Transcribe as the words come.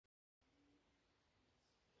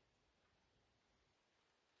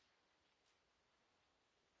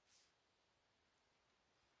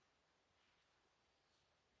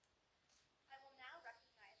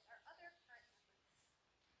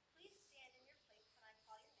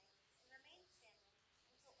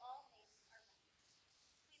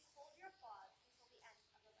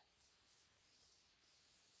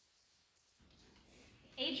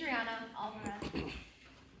Adriana Alvarez,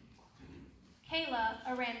 Kayla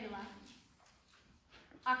Arandula,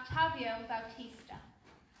 Octavio Bautista,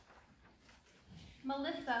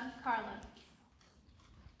 Melissa Carlos,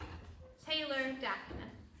 Taylor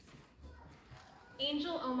Dackness,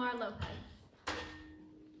 Angel Omar Lopez,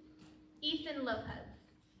 Ethan Lopez,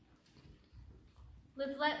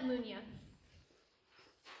 Lizette Munoz,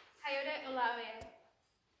 Coyote Olawe,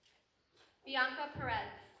 Bianca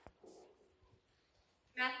Perez,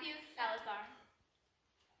 Matthew Salazar,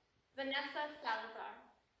 Vanessa Salazar,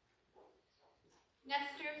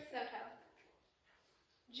 Nestor Soto,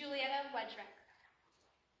 Julieta Wedrick,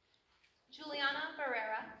 Juliana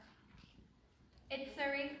Barrera,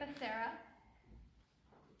 Itzuri Becerra,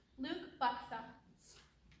 Luke Buxa,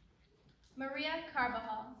 Maria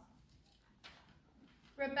Carbajal,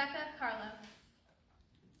 Rebecca Carlos,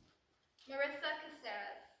 Marissa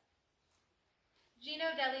Caceres, Gino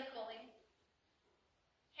Deli Coley,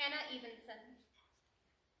 Hannah Evenson,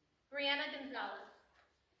 Brianna Gonzalez,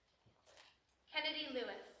 Kennedy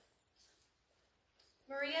Lewis,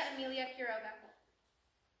 Maria Amelia Quiroga,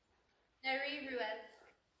 Nairi Ruiz,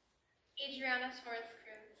 Adriana Torres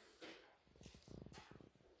Cruz.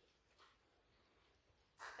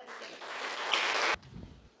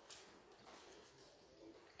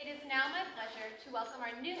 It is now my pleasure to welcome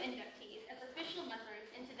our new inductees as official members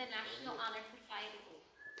into the National Honor Society.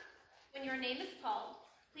 When your name is called,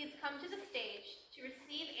 please come to the stage to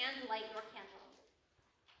receive and light your candle.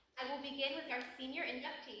 I will begin with our senior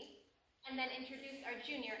inductee and then introduce our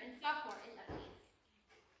junior and sophomore inductees.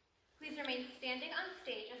 Please remain standing on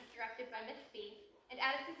stage as directed by Ms. B and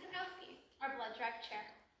Addison Sikowski, our blood drive chair.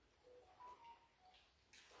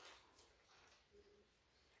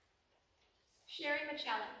 Sherry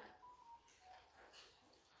Michalek,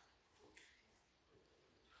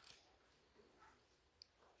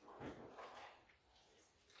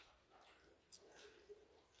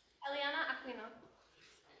 Eliana Aquino,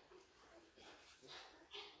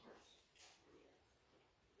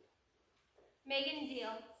 Megan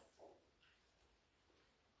Deal,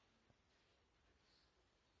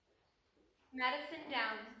 Madison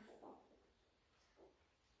Downs,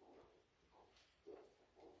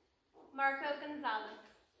 Marco Gonzalez,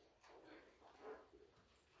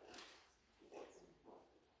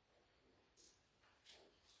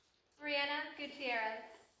 Brianna Gutierrez,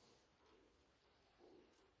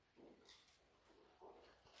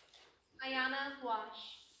 Ayana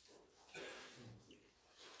Wash,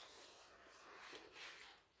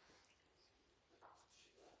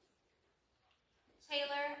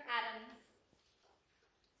 Taylor Adams,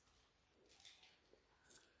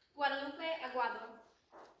 Guadalupe Aguado,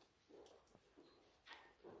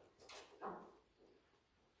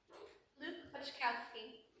 Luke Pachkowski,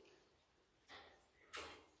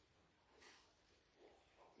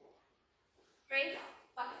 Grace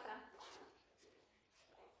Buxa,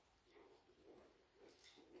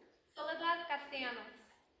 Soledad Castellanos,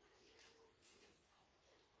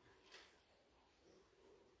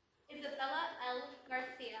 Isabella L.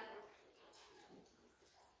 Garcia,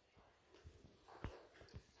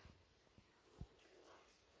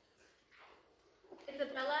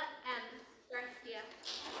 Isabella M. Garcia,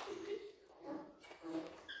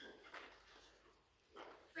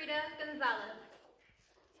 Frida Gonzalez,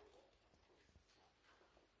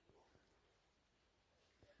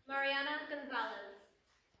 Mariana Gonzalez,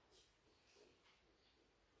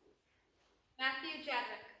 Matthew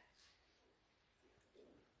Jadwick,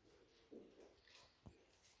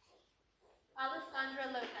 Alessandra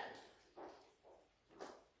Lopez,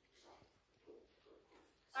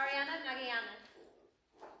 Ariana Nagayanis,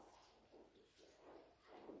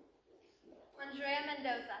 Andrea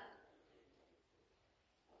Mendoza,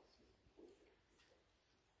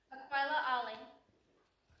 Aquila Ali,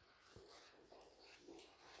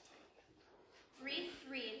 Reese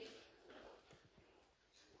Reed,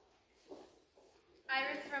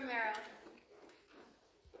 Iris Romero,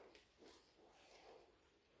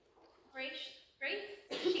 Grace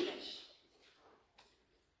Sheebish,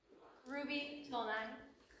 Ruby Tolnine,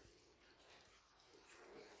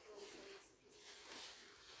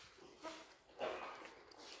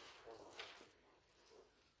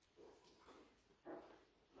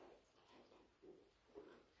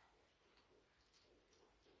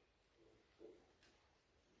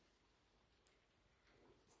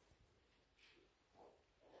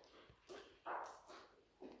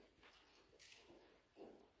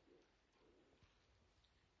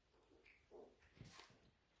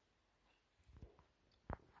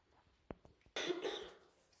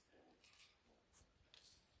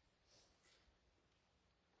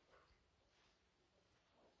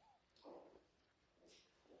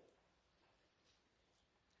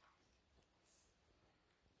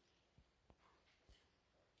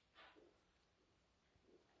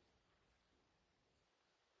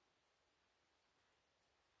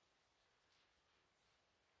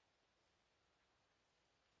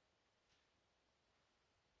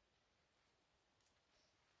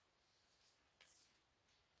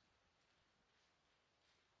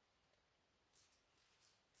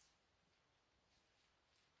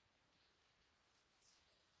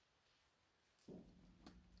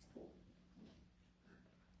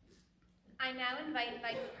 I now invite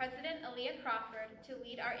Vice President Aaliyah Crawford to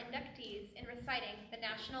lead our inductees in reciting the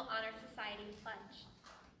National Honor Society Pledge.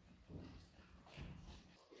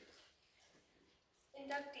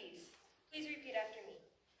 Inductees, please repeat after me.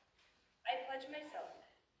 I pledge myself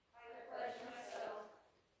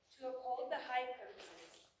to uphold the high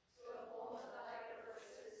purposes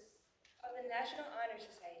of the National Honor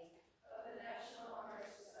Society,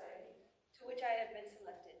 to which I have been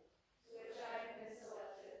selected.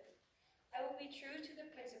 I will be true to the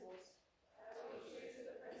principles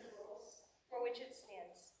for which it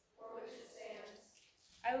stands.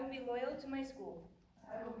 I will be loyal to my school.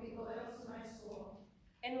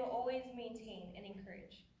 And will always maintain and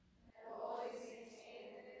encourage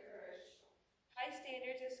high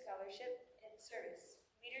standards of scholarship and service,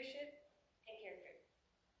 leadership, and character.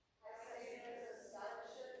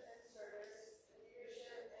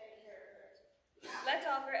 Let's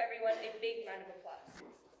offer everyone a big round of applause.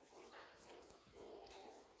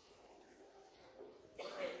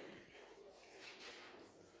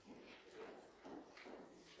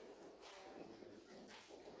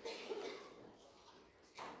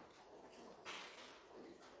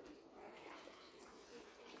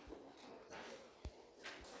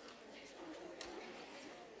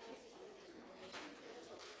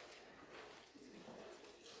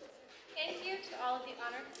 Thank you to all of the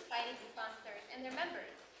Honor Society sponsors and their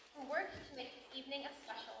members who worked to make this evening a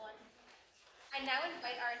special one. I now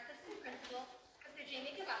invite our Assistant Principal, Mr.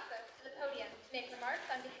 Jamie Cavazos, to the podium to make remarks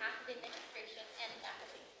on behalf of the administration and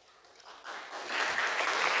faculty.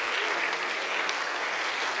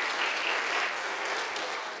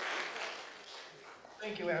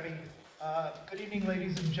 Thank you, Abby. Good evening,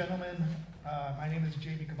 ladies and gentlemen. My name is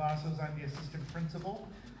Jamie Cavazos. I'm the assistant principal.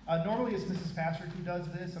 Normally it's Mrs. Patrick who does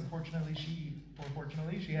this. Unfortunately,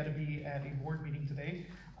 fortunately, she had to be at a board meeting today,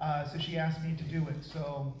 so she asked me to do it,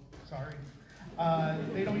 so sorry.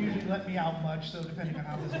 They don't usually let me out much, so depending on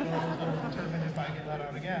how this goes, we'll determine if I get let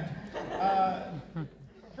out again.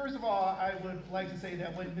 First of all, I would like to say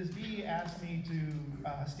that when Ms. B asked me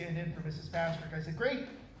to stand in for Mrs. Patrick, I said, great,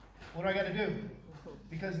 what do I got to do?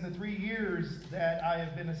 Because in the 3 years that I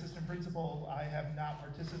have been assistant principal, I have not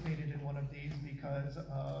participated in one of these because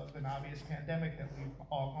of an obvious pandemic that we've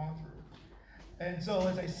all gone through. And so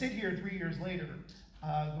as I sit here 3 years later,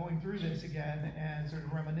 going through this again and sort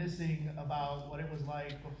of reminiscing about what it was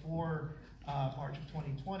like before March of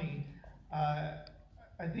 2020,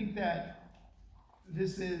 I think that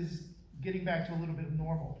this is getting back to a little bit of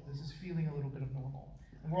normal. This is feeling a little bit of normal.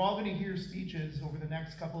 And we're all going to hear speeches over the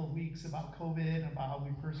next couple of weeks about COVID and about how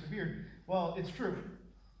we persevered. Well, it's true,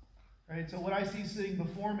 right? So what I see sitting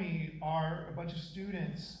before me are a bunch of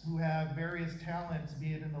students who have various talents,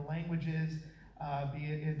 be it in the languages, be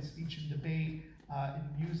it in speech and debate,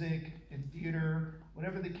 in music, in theater,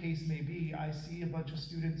 whatever the case may be. I see a bunch of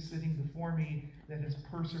students sitting before me that has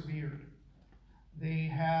persevered. They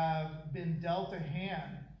have been dealt a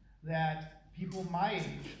hand that people my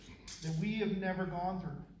age, that we have never gone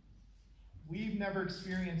through. We've never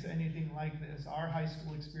experienced anything like this. Our high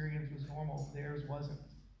school experience was normal, theirs wasn't.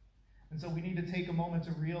 And so we need to take a moment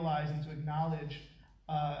to realize and to acknowledge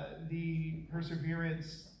the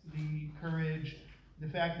perseverance, the courage, the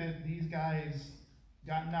fact that these guys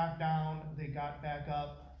got knocked down, they got back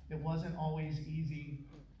up. It wasn't always easy.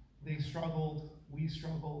 They struggled, we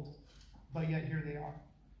struggled, but yet here they are.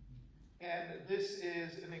 And this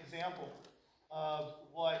is an example of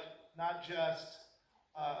what not just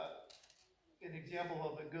an example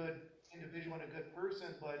of a good individual and a good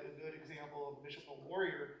person, but a good example of a missional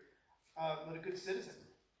warrior, but a good citizen.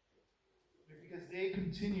 Because they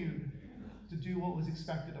continued to do what was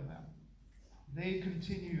expected of them. They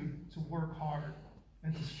continued to work hard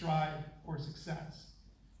and to strive for success.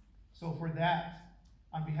 So for that,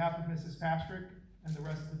 on behalf of Mrs. Patrick and the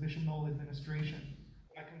rest of the Bishop Noll administration,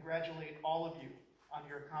 I congratulate all of you on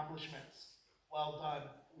your accomplishments. Well done.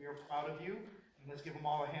 We are proud of you, and let's give them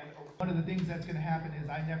all a hand. One of the things that's going to happen is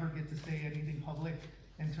I never get to say anything public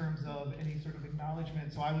in terms of any sort of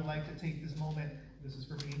acknowledgement, so I would like to take this moment, this is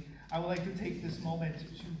for me, I would like to take this moment to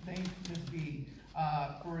thank Ms. B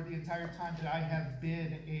for the entire time that I have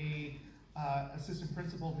been a assistant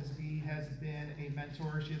principal. Ms. B has been a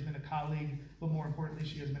mentor, she has been a colleague, but more importantly,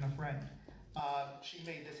 she has been a friend. She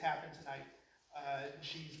made this happen tonight.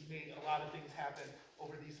 She's made a lot of things happen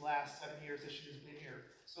over these last 7 years that she has been here.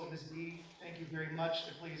 So Ms. B, thank you very much,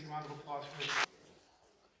 and please, a round of applause for her.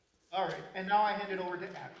 All right, and now I hand it over to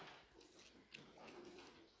Abby.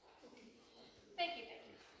 Thank you.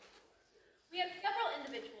 We have several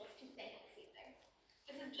individuals to thank this evening.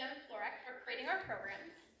 Mrs. Jem Florek for creating our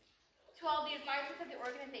programs, to all the advisors of the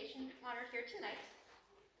organization honored here tonight,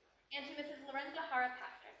 and to Mrs. Para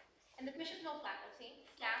Pastor, and the Bishop Knoll faculty,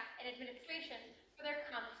 staff, and administration for their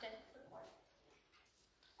constant support.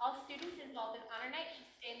 All students involved in Honor Night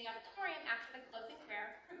should stay in the auditorium after the closing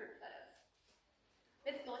prayer for group photos.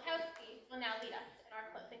 Ms. Golikowski will now lead us in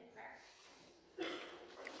our closing prayer.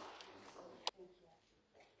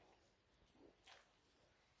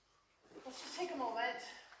 Let's just take a moment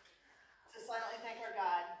to silently thank our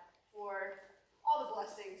God for all the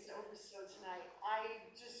blessings that were bestowed tonight.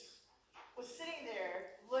 I just was sitting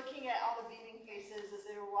there looking at all the beaming faces as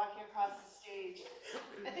they were walking across the stage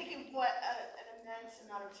and thinking what an immense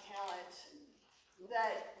amount of talent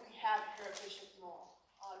that we have here at Bishop Knoll.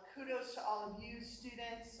 Kudos to all of you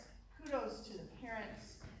students, kudos to the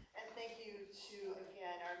parents, and thank you to,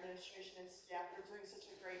 again, our administration and staff for doing such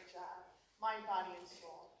a great job, mind, body, and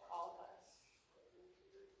soul for all of us.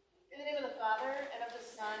 In the name of the Father, and of the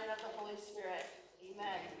Son, and of the Holy Spirit,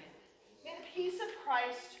 amen. May the peace of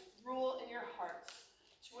Christ rule in your hearts,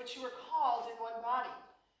 to which you were called in one body,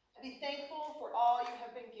 and be thankful for all you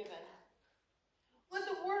have been given. Let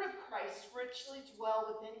the word of Christ richly dwell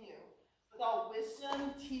within you, with all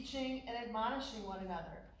wisdom, teaching, and admonishing one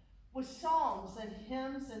another, with psalms and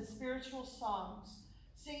hymns and spiritual songs,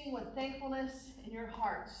 singing with thankfulness in your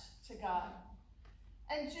hearts to God.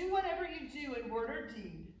 And do whatever you do in word or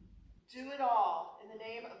deed, do it all in the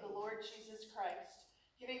name of the Lord Jesus Christ,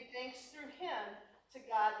 giving thanks through him to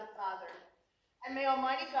God the Father. And may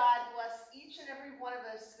Almighty God bless each and every one of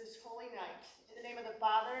us this holy night, in the name of the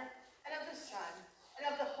Father, and of the Son, and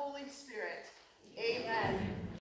of the Holy Spirit. Amen.